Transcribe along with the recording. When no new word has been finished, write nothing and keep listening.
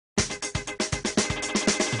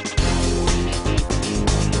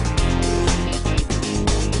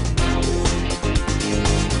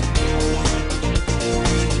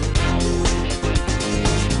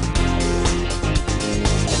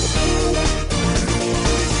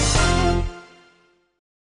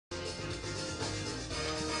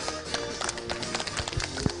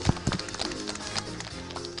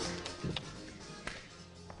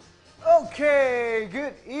Okay,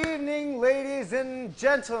 good evening, ladies and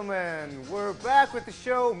gentlemen. We're back with the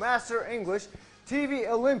show Master English TV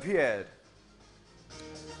Olympiad.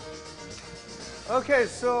 Okay,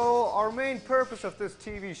 so our main purpose of this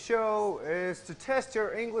TV show is to test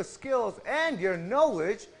your English skills and your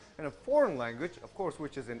knowledge in a foreign language, of course,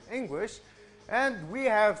 which is in English. And we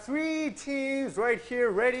have 3 teams right here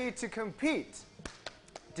ready to compete.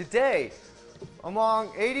 Today, among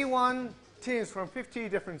 81 teams from 50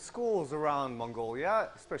 different schools around Mongolia,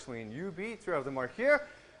 especially in UB, 3 of them are here.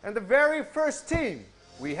 And the very first team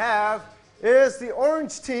we have is the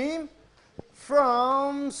orange team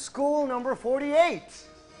from school number 48.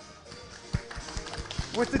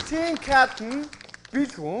 With the team captain,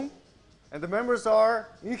 Bichung, and the members are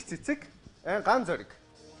эхний and зэрэг.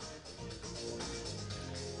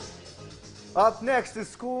 Up next is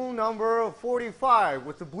school number 45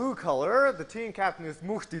 with the blue color. The team captain is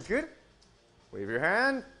Muhdilgir. Wave your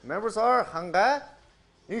hand. Members are Hanga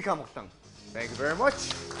and Monголын. Thank you very much.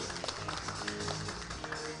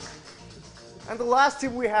 And the last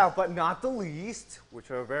team we have, but not the least, which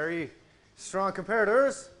are very strong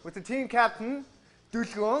competitors, with the team captain,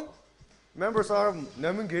 Dulong. Members are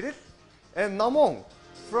Namungiril and Namong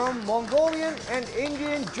from Mongolian and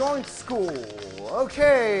Indian Joint School.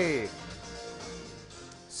 Okay.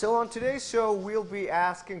 So on today's show, we'll be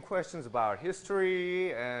asking questions about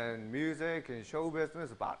history and music and show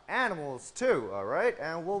business, about animals too, all right?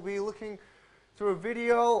 And we'll be looking through a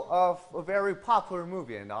video of a very popular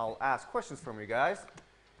movie, and I'll ask questions from you guys.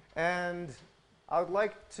 And I would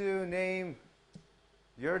like to name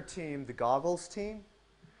your team the goggles team,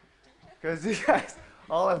 because you guys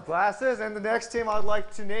all have glasses. And the next team, I'd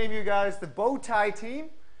like to name you guys the bow tie team.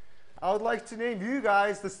 I would like to name you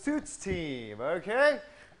guys the suits team, okay?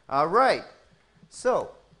 All right,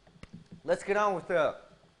 so let's get on with the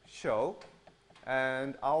show,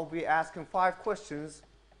 and I'll be asking 5 questions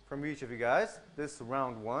from each of you guys. This is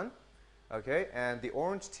round 1, okay, and the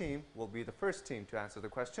orange team will be the first team to answer the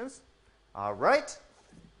questions. All right,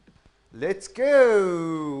 let's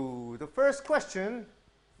go. The first question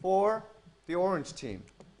for the orange team.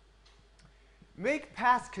 Make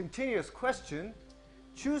past continuous question.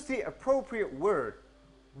 Choose the appropriate word.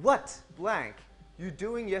 What blank you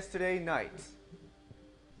doing yesterday night?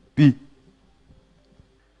 B.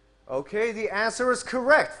 Okay, the answer is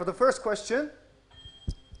correct for the first question.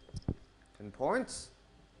 10 points.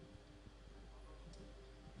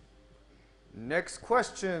 Next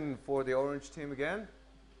question for the orange team again.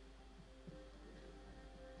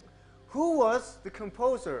 Who was the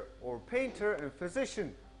composer or painter and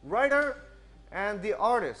physician, writer, and the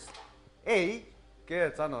artist? A.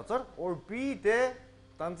 or B. A.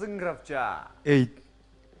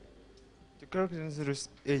 The correct answer is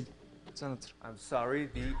A. I'm sorry,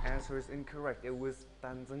 the answer is incorrect. It was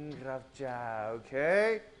Tanzangravja.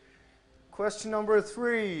 Okay. Question number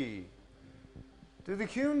 3. Do the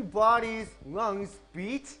human body's lungs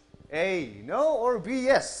beat? A. No, or B.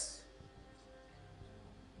 Yes?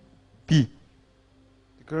 B.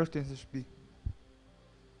 The correct answer is B.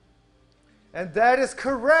 And that is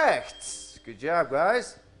correct. Good job,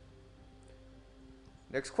 guys.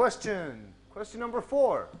 Next question. Question number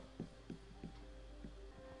 4.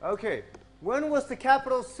 Okay. When was the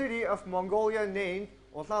capital city of Mongolia named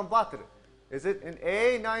Ulaanbaatar? Is it in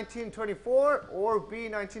A, 1924, or B,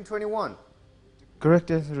 1921? The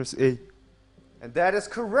correct answer is A. And that is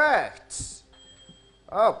correct.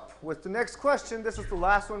 Up with the next question. This is the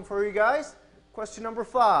last one for you guys. Question number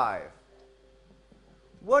 5.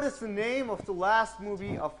 What is the name of the last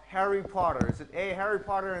movie of Harry Potter? Is it A, Harry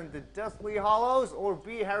Potter and the Deathly Hallows, or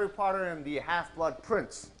B, Harry Potter and the Half-Blood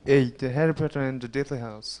Prince? A. The Harry Potter and the Deathly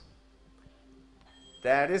Hallows.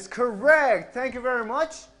 That is correct. Thank you very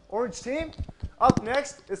much, orange team. Up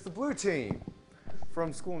next is the blue team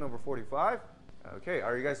from school number 45. Okay,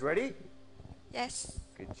 are you guys ready? Yes.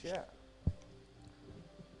 Good job.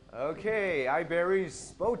 Okay,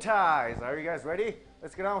 eyeberries, bow ties. Are you guys ready?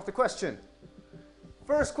 Let's get on with the question.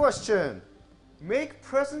 First question. Make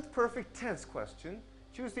present perfect tense question.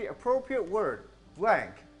 Choose the appropriate word.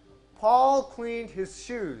 Blank. Paul cleaned his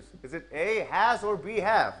shoes. Is it A, has, or B,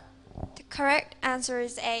 have? The correct answer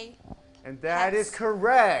is A. And that is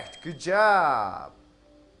correct. Good job.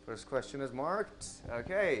 First question is marked.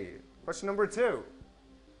 Okay. Question number 2.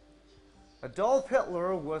 Adolf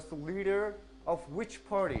Hitler was the leader of which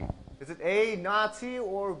party? Is it A, Nazi,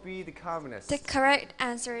 or B, the Communists? The correct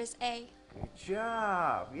answer is A. Good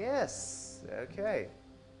job. Yes. Okay.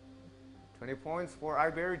 20 points for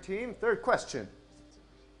Iberia team. Third question.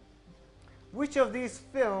 Which of these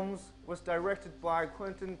films was directed by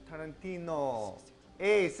Quentin Tarantino?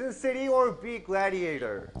 A, Sin City, or B,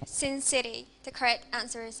 Gladiator? Sin City. The correct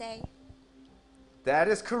answer is A. That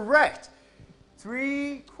is correct.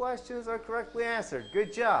 3 questions are correctly answered.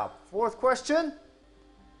 Good job. 4th question.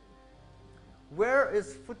 Where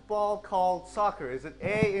is football called soccer? Is it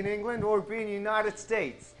A, in England, or B, in the United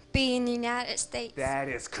States? B in the United States. That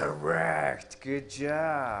is correct. Good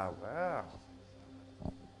job. Wow.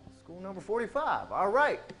 School number 45. All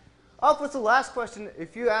right. Up with the last question.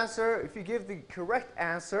 If you give the correct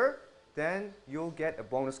answer, then you'll get a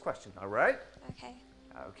bonus question. All right? Okay.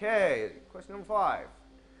 Okay. Question number 5.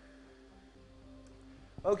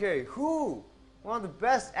 Okay. Who won the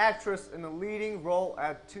Best Actress in a Leading Role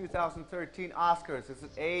at 2013 Oscars? Is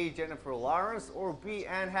it A, Jennifer Lawrence, or B,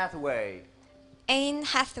 Anne Hathaway? Anne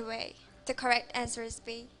Hathaway. The correct answer is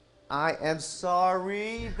B. I am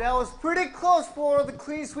sorry. That was pretty close for the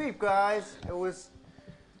clean sweep, guys. It was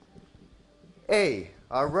A.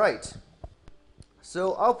 All right.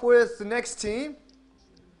 So up with the next team,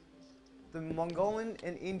 the Mongolian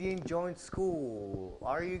and Indian Joint School.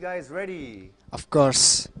 Are you guys ready? Of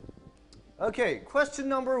course. Okay, question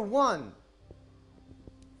number 1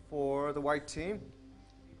 for the white team.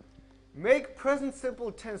 Make present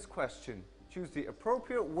simple tense question. Choose the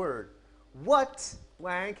appropriate word. What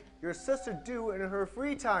blank your sister do in her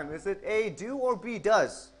free time? Is it A, do, or B,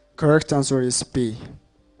 does? Correct answer is B.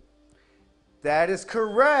 That is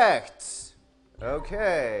correct.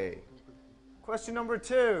 Okay. Question number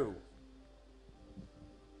 2.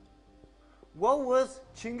 What was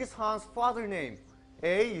Genghis Khan's father name?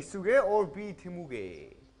 A, Isuge, or B,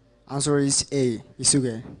 Timuge? Answer is A,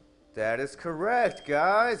 Isuge. That is correct,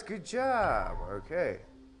 guys. Good job. Okay.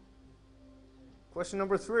 Question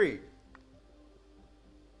number 3.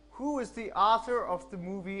 Who is the author of the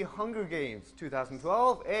movie Hunger Games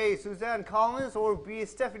 2012? A, Suzanne Collins, or B,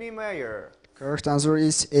 Stephanie Meyer? Correct answer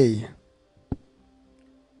is A.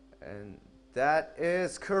 And that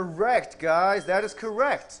is correct, guys. That is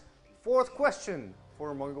correct. 4th question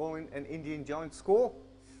for Mongolian and Indian Joint School.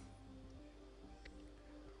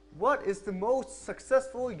 What is the most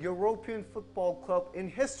successful European football club in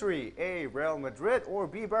history? A, Real Madrid, or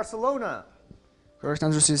B, Barcelona? Correct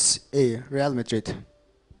answer is A, Real Madrid.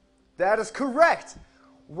 That is correct.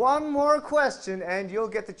 1 more question and you'll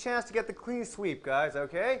get the chance to get the clean sweep, guys,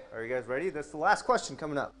 okay? Are you guys ready? That's the last question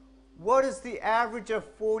coming up. What is the average of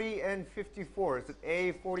 40 and 54? Is it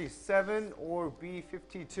A, 47, or B,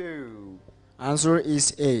 52? Answer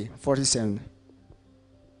is A, 47.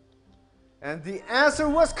 And the answer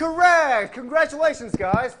was correct. Congratulations,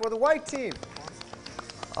 guys, for the white team.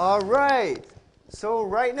 All right. So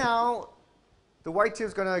right now, the white team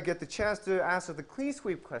is going to get the chance to answer the clean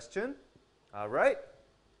sweep question. All right.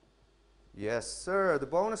 Yes, sir. The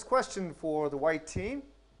bonus question for the white team.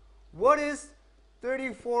 What is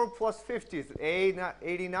 34 plus 50? Is it A,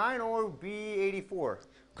 89, or B, 84?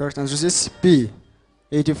 Correct answer is B,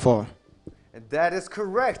 84. And that is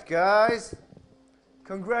correct, guys.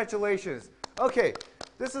 Congratulations. Okay,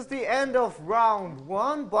 this is the end of round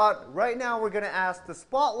 1, but right now we're going to ask the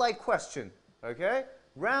spotlight question, okay?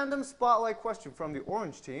 Random spotlight question from the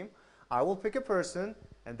orange team. I will pick a person,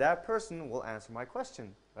 and that person will answer my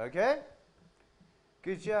question, okay?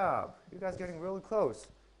 Good job. You guys are getting really close.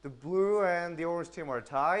 The blue and the orange team are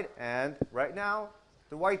tied, and right now,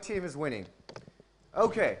 the white team is winning.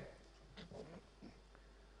 Okay.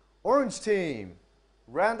 Orange team,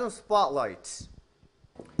 random spotlight.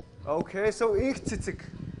 Okay, so Ichtitik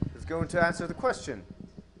is going to answer the question.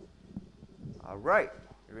 All right,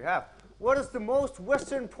 here we have. What is the most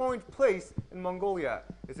western point place in Mongolia?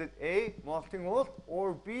 Is it A, Monголын,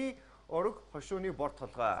 or B, Oruk Hoshuni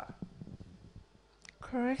Bortolga?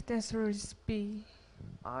 Correct answer is B.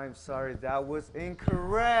 I'm sorry, that was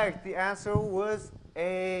incorrect. The answer was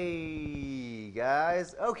A,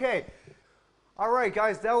 guys. Okay. All right,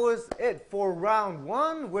 guys, that was it for round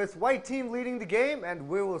 1 with white team leading the game, and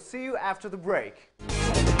we will see you after the break.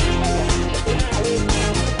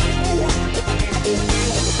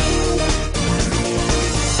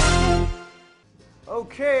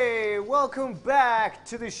 Okay, welcome back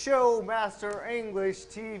to the show, Master English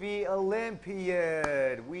TV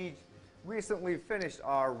Olympiad. We recently finished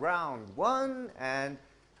our round 1, and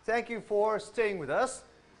thank you for staying with us.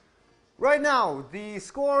 Right now, the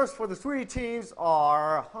scores for the 3 teams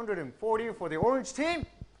are 140 for the orange team,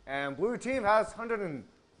 and blue team has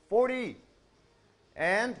 140.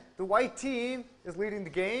 And the white team is leading the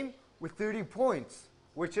game with 30 points,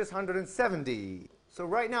 which is 170. So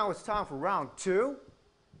right now it's time for round 2.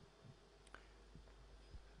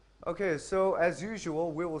 Okay, so as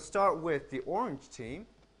usual, we will start with the orange team.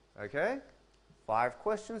 Okay? 5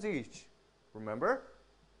 questions each. Remember?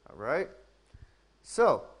 All right.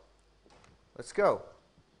 So, let's go.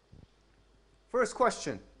 First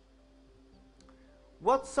question.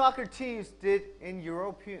 What soccer teams did in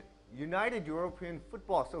United European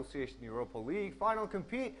Football Association Europa League final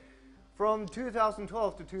compete from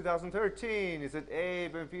 2012 to 2013? Is it A,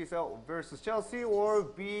 Benfica versus Chelsea, or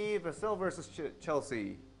B, Basel versus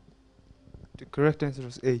Chelsea? The correct answer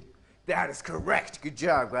is A. That is correct. Good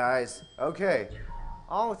job, guys. Okay,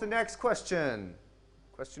 on with the next question.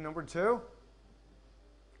 Question number 2.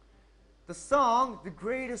 The song "The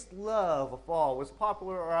Greatest Love of All" was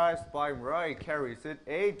popularized by Mariah Carey. Is it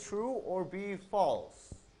A, true, or B,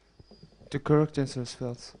 false? The correct answer is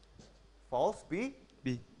false. False? B?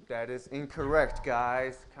 B. That is incorrect,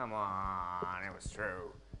 guys. Come on, it was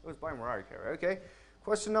true. It was by Mariah Carey. Okay.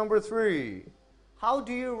 Question number 3. How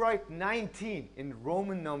do you write 19 in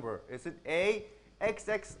Roman number? Is it A,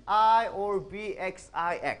 XXI, or B,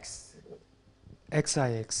 XIX?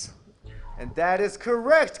 XIX. And that is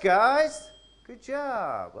correct, guys. Good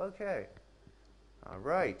job. Okay. All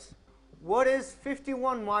right. What is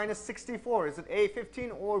 51 minus 64? Is it A,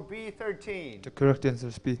 15, or B, 13? The correct answer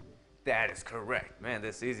is B. That is correct. Man,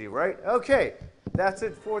 this is easy, right? Okay. That's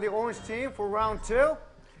it for the orange team for round 2.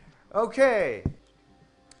 Okay.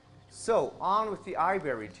 So, on with the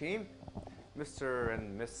Iberry team. Mr.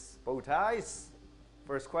 and Miss Bowties.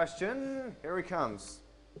 First question. Here it comes.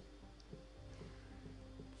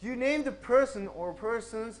 You name the person or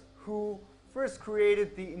persons who first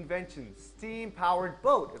created the invention steam-powered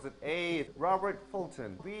boat. Is it A, Robert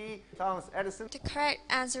Fulton, B, Thomas Edison? The correct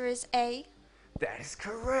answer is A. That is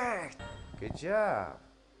correct. Good job.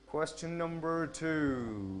 Question number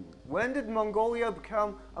 2. When did Mongolia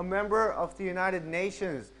become a member of the United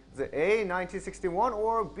Nations? Is it A, 1961,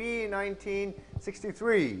 or B,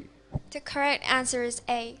 1963? The correct answer is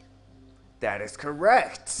A. That is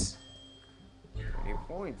correct. 20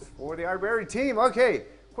 points for the Iberry team. Okay,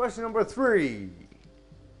 question number 3.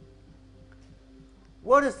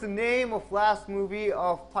 What is the name of last movie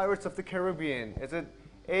of Pirates of the Caribbean? Is it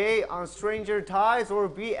A, On Stranger Tides, or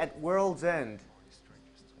B, At World's End?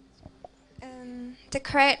 The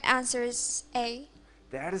correct answer is A.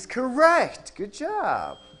 That is correct. Good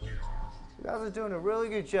job. You guys are doing a really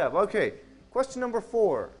good job. Okay, question number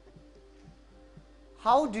 4.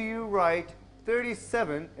 How do you write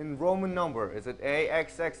 37 in Roman number? Is it A,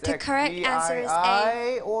 XXX, The correct answer is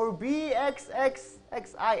I, or B,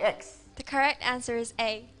 XXXIX? The correct answer is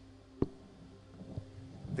A.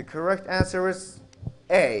 The correct answer is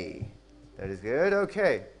A. That is good.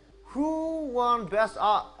 Okay. Who won Best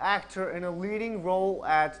Actor in a Leading Role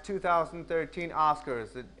at 2013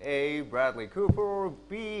 Oscars? Is it A, Bradley Cooper, or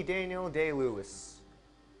B, Daniel Day-Lewis?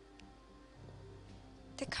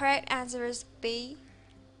 The correct answer is B.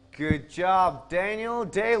 Good job, Daniel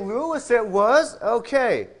Day-Lewis it was.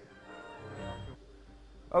 Okay.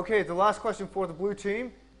 Okay, the last question for the blue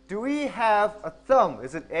team. Do we have a thumb?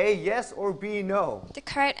 Is it A, yes, or B, no? The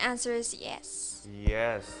correct answer is yes.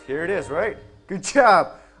 Yes, here it is, right? Good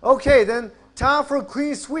job. Okay, then time for a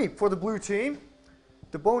clean sweep for the blue team.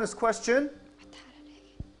 The bonus question.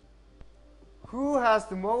 Who has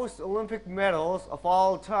the most Olympic medals of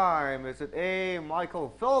all time? Is it A, Michael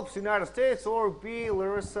Phelps, United States, or B,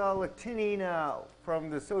 Larissa Latinina from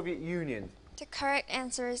the Soviet Union? The correct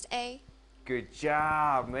answer is A. Good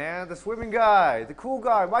job, man. The swimming guy, the cool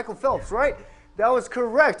guy, Michael Phelps, right? That was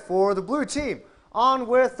correct for the blue team. On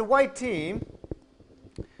with the white team.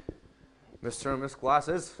 Mr. and Miss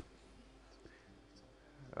Glasses.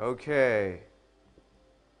 Okay.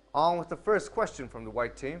 On with the first question from the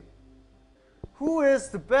white team. Who is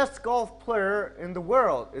the best golf player in the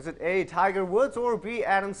world? Is it A, Tiger Woods, or B,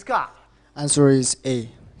 Adam Scott? Answer is A,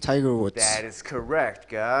 Tiger Woods. That is correct,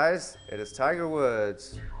 guys. It is Tiger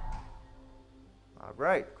Woods. All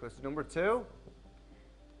right, question number 2.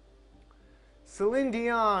 Celine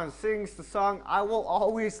Dion sings the song "I Will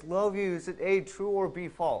Always Love You." Is it A, true, or B,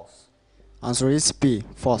 false? Answer is B,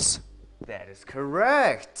 false. That is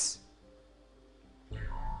correct.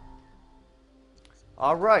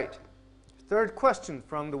 All right. Third question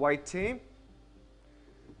from the white team.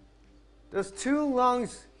 Does 2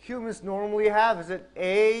 lungs humans normally have? Is it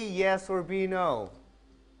A, yes, or B, no?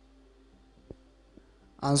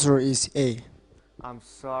 Answer is A. I'm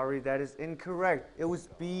sorry, that is incorrect. It was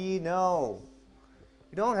B, no.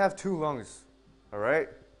 You don't have 2 lungs, all right?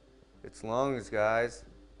 It's lungs, guys.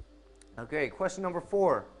 Okay, question number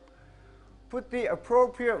 4. Put the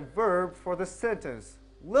appropriate verb for the sentence.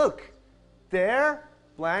 Look, there,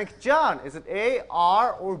 blank John. Is it A,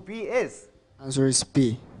 are, or B, is? Answer is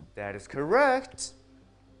B. That is correct.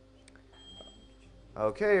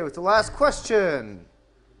 Okay, with the last question.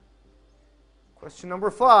 Question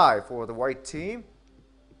number 5 for the white team.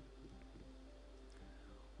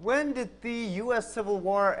 When did the U.S. Civil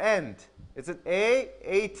War end? Is it A,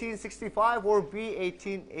 1865 or B,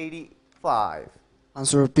 1885?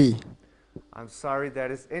 Answer B. I'm sorry, that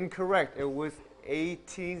is incorrect. It was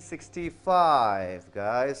 1865,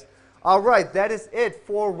 guys. All right, that is it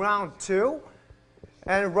for round 2.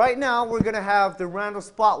 And right now, we're going to have the random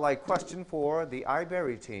spotlight question for the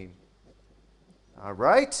iBerry team. All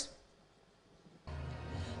right?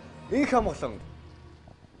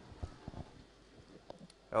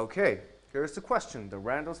 Okay, here's the question, the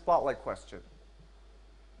random spotlight question.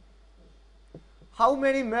 How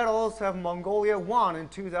many medals have Mongolia won in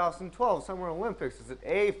 2012 Summer Olympics? Is it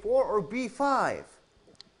A, 4 or B, 5?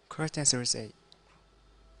 Correct answer is A.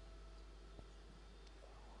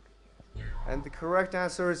 And the correct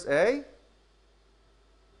answer is A?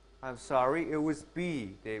 I'm sorry, it was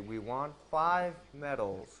B. We won 5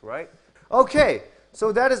 medals, right? Okay,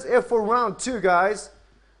 so that is it for round 2, guys.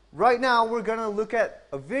 Right now, we're going to look at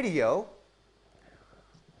a video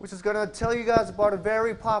which is going to tell you guys about a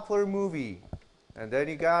very popular movie. And then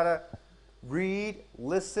you got to read,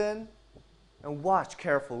 listen, and watch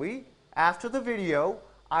carefully. After the video,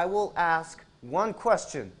 I will ask one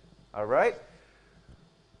question, all right?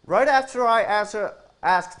 Right after I ask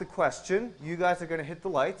the question, you guys are going to hit the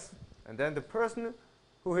lights, and then the person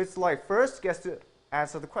who hits the light first gets to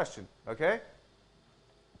answer the question, okay?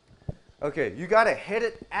 Okay, you got to hit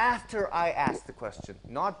it after I ask the question,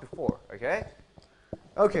 not before, okay?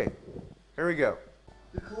 Okay, here we go.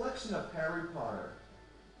 The collection of Harry Potter.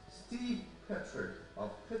 Steve Petrick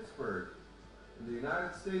of Pittsburgh in the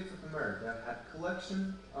United States of America had a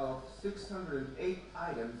collection of 608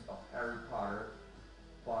 items of Harry Potter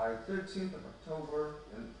by 13th of October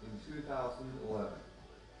in 2011.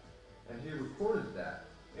 And he recorded that.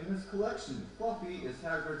 In his collection, Fluffy is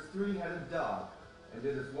Hagrid's 3-headed dog, and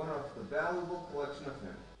it is one of the valuable collection of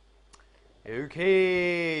him.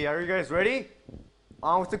 Okay, are you guys ready?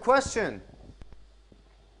 On with the question.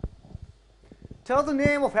 Tell the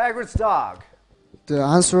name of Hagrid's dog. The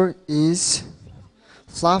answer is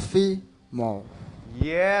Fluffy Mole.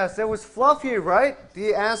 Yes, it was Fluffy, right?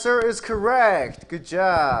 The answer is correct. Good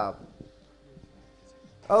job.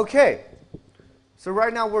 Okay, so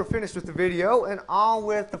right now we're finished with the video and on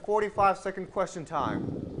with the 45-second question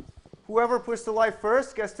time. Whoever puts the light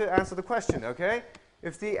first gets to answer the question, okay?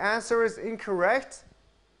 If the answer is incorrect,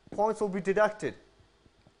 points will be deducted.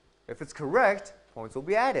 If it's correct, points will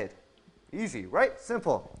be added. Easy, right?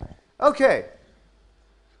 Simple. Okay.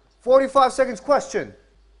 45 seconds question.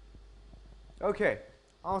 Okay.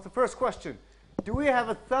 On with the first question. Do we have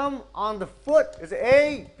a thumb on the foot? Is it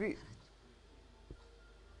A, B?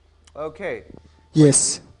 Okay.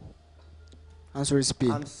 Yes. Answer is B.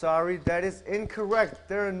 I'm sorry, that is incorrect.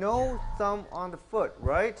 There are no thumb on the foot,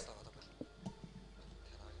 right?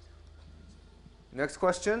 Next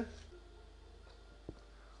question.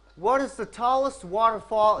 What is the tallest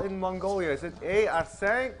waterfall in Mongolia? Is it A,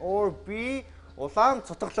 Arsang, or B, Osan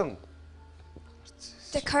Sotaklang?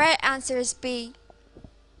 The correct answer is B.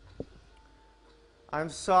 I'm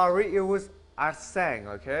sorry, it was Arsang,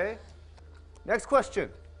 okay? Next question.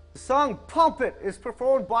 The song Pump It is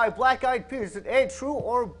performed by Black Eyed Peas. Is it A, true,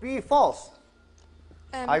 or B, false?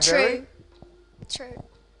 True. True.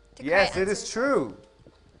 The Yes, correct it answer is true.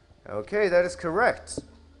 Okay, that is correct.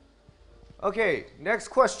 Okay, next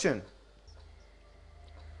question.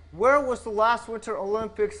 Where was the last Winter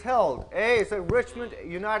Olympics held? A, is it Richmond,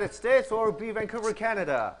 United States, or B, Vancouver,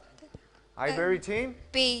 Canada? Ivory team?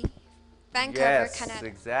 B. Vancouver, Yes, Canada.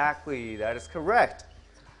 exactly. That is correct.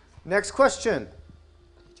 Next question.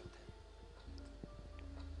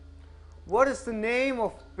 What is the name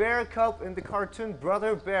of Bear Cub in the cartoon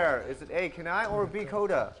Brother Bear? Is it A, Kenai, or B,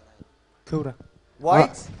 Coda? Coda.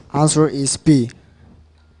 White? Answer is B.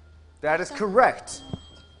 That is correct.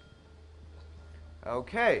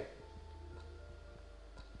 Okay.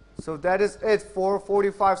 So that is it for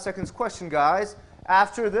 45 seconds question, guys.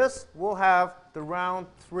 After this, we'll have the round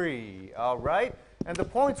 3. All right? And the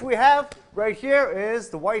points we have right here is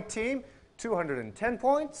the white team, 210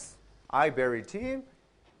 points. iBerry team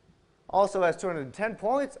also has 210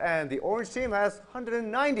 points. And the orange team has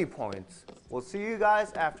 190 points. We'll see you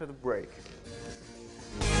guys after the break.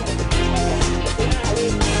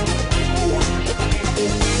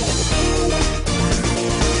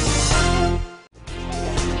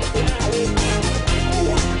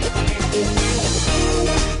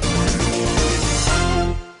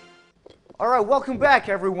 All right, welcome back,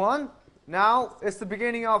 everyone. Now it's the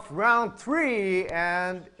beginning of round 3,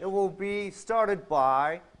 and it will be started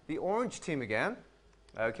by the orange team again.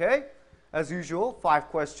 Okay, as usual, 5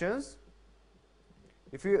 questions.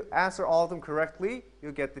 If you answer all of them correctly,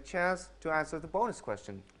 you'll get the chance to answer the bonus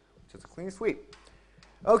question, which is a clean sweep.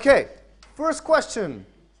 Okay, first question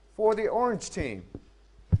for the orange team.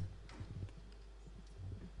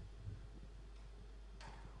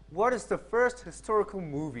 What is the first historical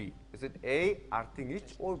movie? Is it A.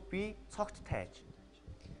 Артингич or B. Цогцтой?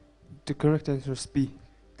 The correct answer is B.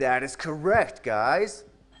 That is correct, guys.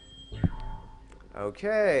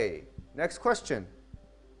 Okay, next question.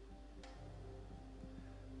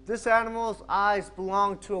 This animal's eyes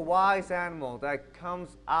belong to a wise animal that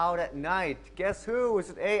comes out at night. Guess who? Is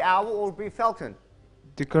it A. Owl or B. Falcon?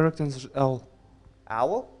 The correct answer is L.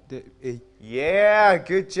 Owl? The A. Yeah,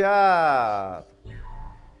 good job.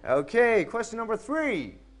 Okay, question number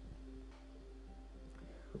 3.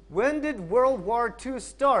 When did World War II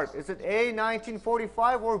start? Is it A.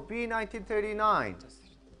 1945 or B. 1939?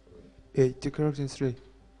 A. The correct answer is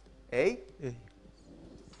A? A.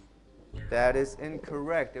 That is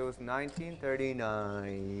incorrect. It was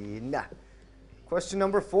 1939. Question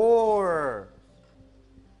number 4.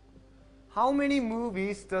 How many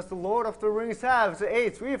movies does The Lord of the Rings have? Is it A.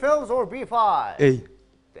 3 films or B. 5? A.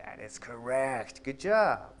 That is correct. Good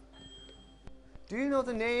job. Do you know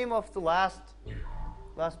the name of the last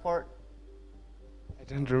part? I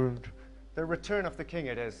don't remember. The Return of the King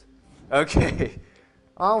it is. Okay.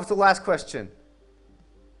 On with the last question.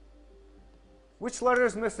 Which letter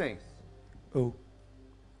is missing? O.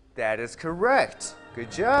 That is correct.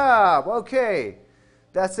 Good job. Okay.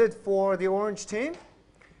 That's it for the orange team.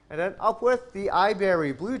 And then up with the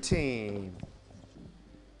Iberry blue team.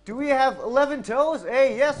 Do we have 11 toes?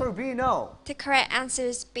 A, yes, or B, no? The correct answer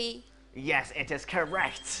is B. Yes, it is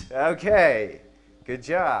correct. Okay. Good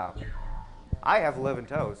job. I have 11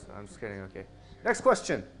 toes. I'm just kidding. Okay. Next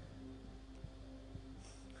question.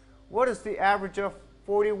 What is the average of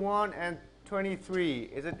 41 and 23?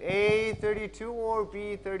 Is it A, 32 or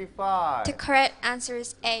B, 35? The correct answer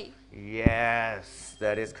is A. Yes,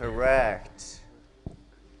 that is correct.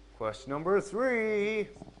 Question number 3.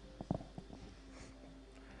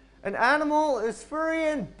 An animal is furry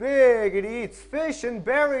and big. It eats fish and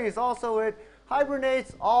berries. Also, it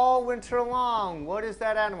hibernates all winter long. What is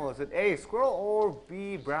that animal? Is it A, squirrel or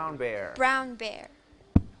B, brown bear? Brown bear.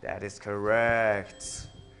 That is correct.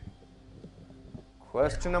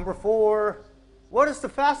 Question number 4. What is the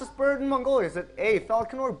fastest bird in Mongolia? Is it A,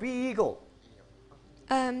 falcon or B, eagle?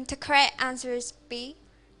 The correct answer is B.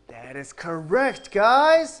 That is correct,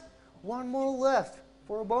 guys. One more left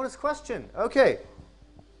for a bonus question. Okay,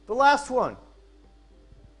 the last one.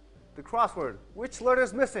 The crossword. Which letter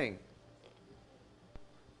is missing?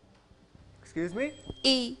 Excuse me?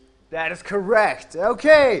 E. That is correct.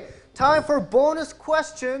 Okay, time for bonus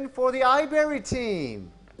question for the Iberry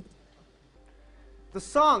team. The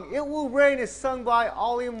song "It Will Rain" is sung by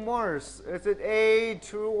Olympian. Is it A,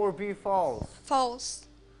 true or B, false? False.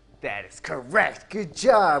 That is correct. Good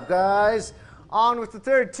job, guys. On with the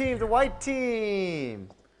third team, the white team.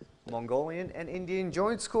 Mongolian and Indian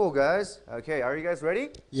joint school, guys. Okay, are you guys ready?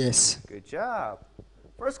 Yes. Good job.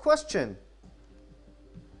 First question.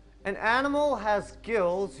 An animal has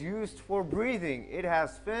gills used for breathing. It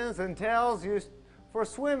has fins and tails used for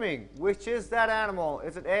swimming. Which is that animal?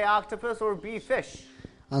 Is it A, octopus or B, fish?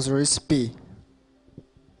 Answer is B.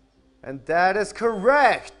 And that is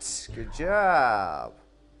correct. Good job.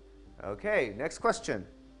 Okay, next question.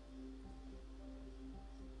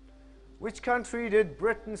 Which country did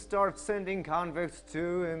Britain start sending convicts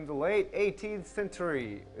to in the late 18th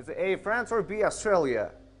century? Is it A, France or B,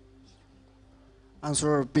 Australia?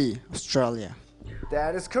 Answer B. Australia.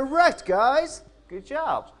 That is correct, guys. Good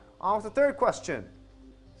job. On with the third question.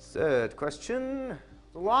 Third question.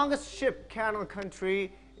 The longest ship canal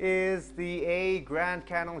country is the A, Grand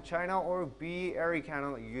Canal, China, or B, Erie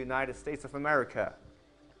Canal, United States of America?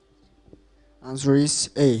 Answer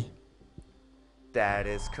is A. That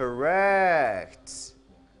is correct.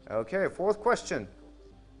 Okay, fourth question.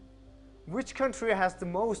 Which country has the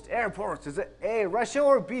most airports? Is it A, Russia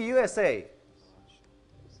or B, USA?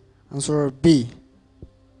 Answer B.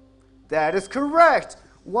 That is correct.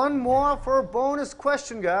 One more for a bonus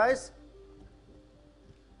question, guys.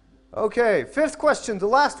 Okay, fifth question, the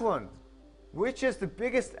last one. Which is the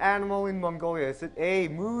biggest animal in Mongolia? Is it A,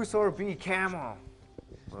 moose or B, camel?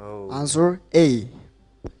 Oh. Answer A.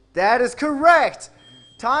 That is correct.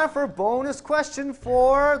 Time for a bonus question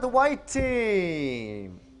for the white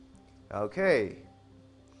team. Okay.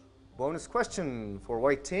 Bonus question for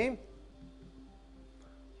white team.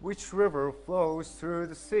 Which river flows through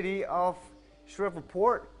the city of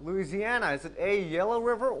Shreveport, Louisiana? Is it A, Yellow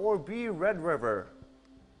River or B, Red River?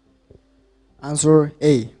 Answer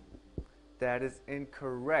A. That is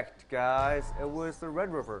incorrect, guys. It was the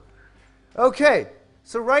Red River. Okay,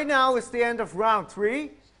 so right now it's the end of round 3,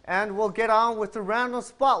 and we'll get on with the random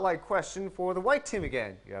spotlight question for the white team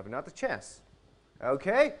again. You have another chance.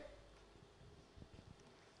 Okay?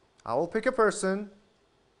 I will pick a person.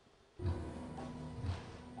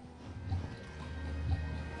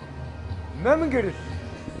 Memengiril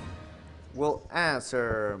will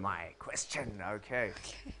answer my question. Okay.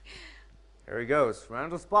 Here he goes.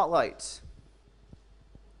 Random spotlight.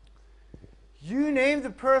 You name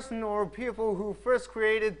the person or people who first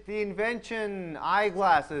created the invention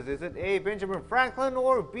eyeglasses. Is it A, Benjamin Franklin,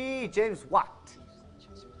 or B, James Watt?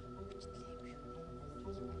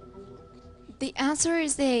 The answer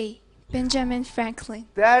is A, Benjamin Franklin.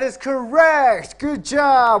 That is correct. Good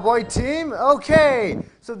job, white team. Okay,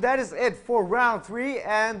 so that is it for round 3,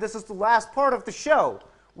 and this is the last part of the show,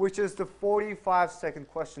 which is the 45-second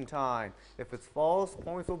question time. If it's false,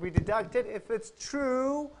 points will be deducted. If it's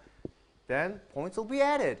true, then points will be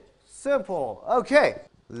added. Simple. Okay,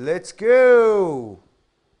 let's go.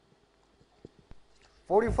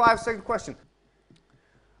 45-second question.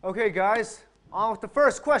 Okay, guys, on with the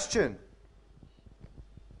first question.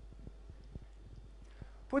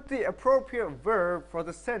 Put the appropriate verb for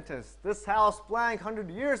the sentence. This house blank 100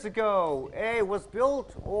 years ago. A, was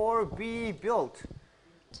built, or B, built.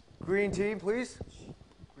 Green team, please.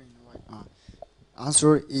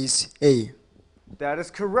 Answer is A. That is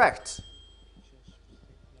correct.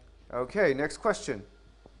 Okay, next question.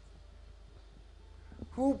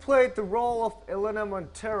 Who played the role of Elena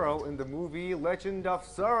Montero in the movie Legend of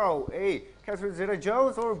Zorro? A, Catherine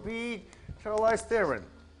Zeta-Jones, or B, Charlize Theron?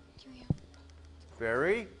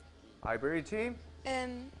 Barry, Ibery team.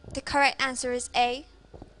 The correct answer is A.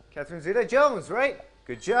 Catherine Zeta-Jones, right?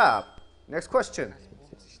 Good job. Next question.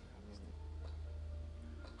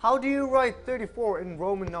 How do you write 34 in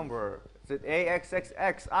Roman number? Is it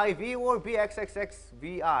AXXXIV or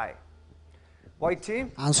BXXXVI? White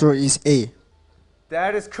team? Answer is A.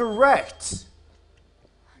 That is correct.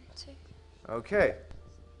 1, 2. Okay.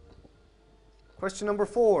 Question number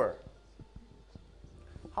 4.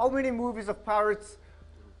 How many movies of Pirates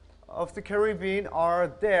of the Caribbean are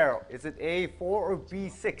there? Is it A4 or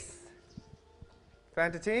B6?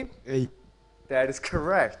 Fanta team? A. That is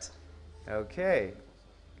correct. Okay.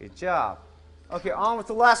 Good job. Okay, on with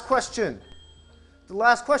the last question. The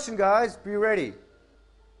last question, guys. Be ready.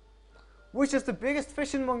 Which is the biggest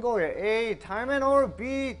fish in Mongolia? A, taimen, or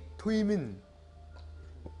B, tuimin?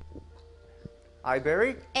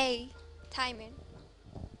 Ibery? A. Timing.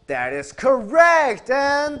 That is correct.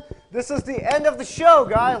 And this is the end of the show,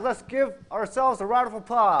 guys. Let's give ourselves a round of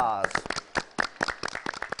applause.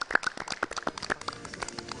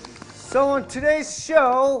 So on today's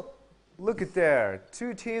show, look at there.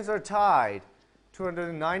 2 teams are tied.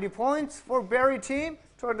 290 points for Barry team,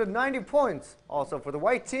 290 points also for the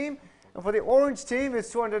white team, and for the orange team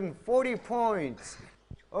it's 240 points.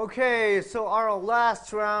 Okay, so our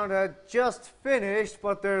last round had just finished,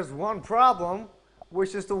 but there's one problem,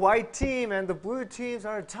 which is the white team and the blue teams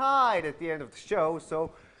are tied at the end of the show.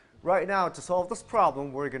 So right now, to solve this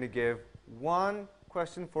problem, we're going to give 1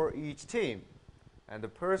 question for each team. And the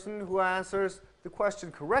person who answers the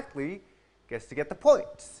question correctly gets to get the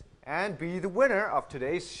points and be the winner of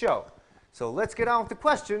today's show. So let's get on with the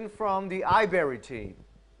question from the Ibery team.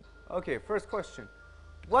 Okay, first question.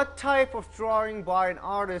 What type of drawing by an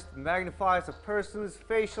artist magnifies a person's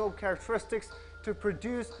facial characteristics to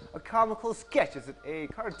produce a comical sketch? Is it A,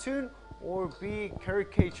 cartoon, or B,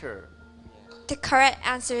 caricature? The correct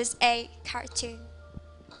answer is A. Cartoon.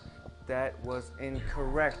 That was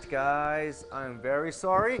incorrect, guys. I'm very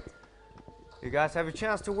sorry. You guys have a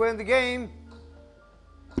chance to win the game.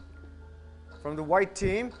 From the white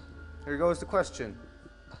team, here goes the question.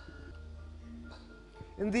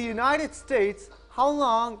 In the United States, how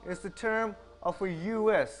long is the term of a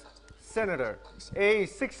U.S. Senator? A,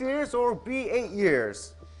 6 years, or B, 8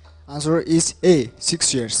 years? Answer is A.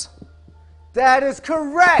 6 years. That is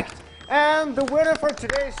correct! And the winner for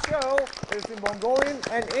today's show is the Mongolian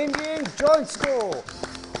and Indian Joint School.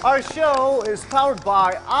 Our show is powered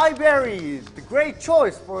by Ibery, the great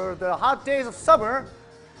choice for the hot days of summer.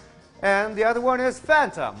 And the other one is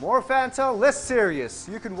Fanta. More Fanta, less serious.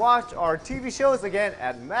 You can watch our TV shows again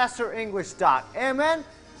at masterenglish.mn.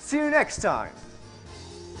 See you next time.